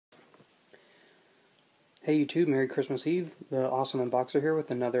Hey YouTube, Merry Christmas Eve. The awesome Unboxer here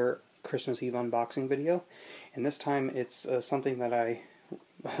with another Christmas Eve unboxing video. And this time it's something very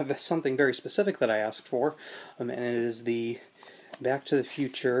specific that I asked for, and it is the Back to the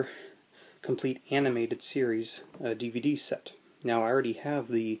Future Complete Animated Series DVD set. Now I already have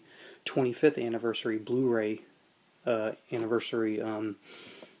the 25th anniversary Blu-ray anniversary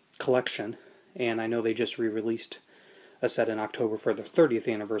collection, and I know they just re-released a set in October for the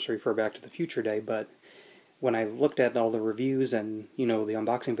 30th anniversary for Back to the Future Day, but when I looked at all the reviews and, the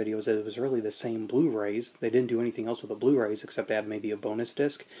unboxing videos, it was really the same Blu-rays. They didn't do anything else with the Blu-rays except add maybe a bonus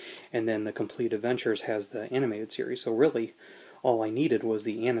disc, and then the Complete Adventures has the animated series. So really, all I needed was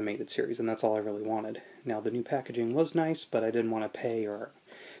the animated series, and that's all I really wanted. Now, the new packaging was nice, but I didn't want to pay, for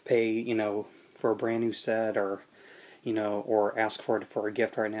a brand new set or ask for it for a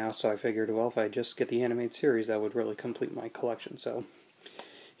gift right now. So I figured, well, if I just get the animated series, that would really complete my collection. So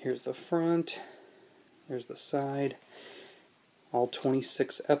here's the front. Here's the side. All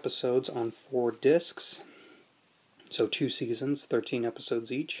 26 episodes on 4 discs. So 2 seasons, 13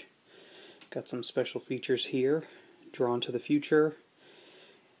 episodes each. Got some special features here. Drawn to the Future,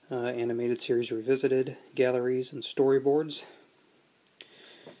 animated series revisited, galleries, and storyboards.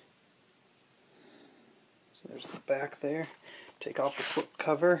 So there's the back there. Take off the slip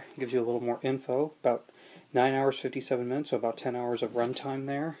cover. Gives you a little more info. About 9 hours, 57 minutes, so about 10 hours of runtime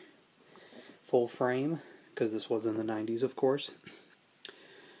there. Full frame, because this was in the 90s, of course.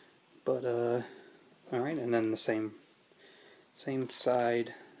 But, alright, and then the same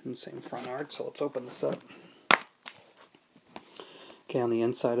side and same front art, so let's open this up. Okay, on the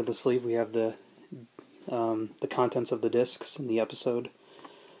inside of the sleeve we have the contents of the discs and the episode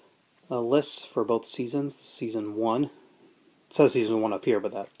lists for both seasons. Season 1. It says Season 1 up here,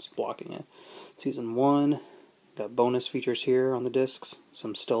 but that's blocking it. Season 1, got bonus features here on the discs,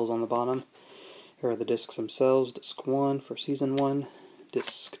 some stills on the bottom. Here are the discs themselves. Disc 1 for Season 1,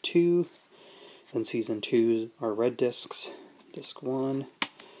 Disc 2, then Season 2 are red discs, Disc 1,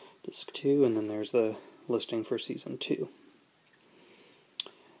 Disc 2, and then there's the listing for Season 2.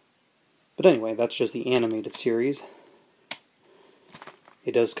 But anyway, that's just the animated series.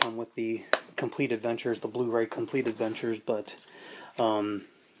 It does come with the Complete Adventures, the Blu-ray Complete Adventures, but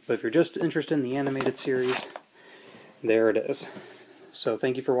if you're just interested in the animated series, there it is. So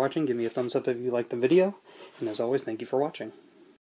thank you for watching. Give me a thumbs up if you liked the video, and as always, thank you for watching.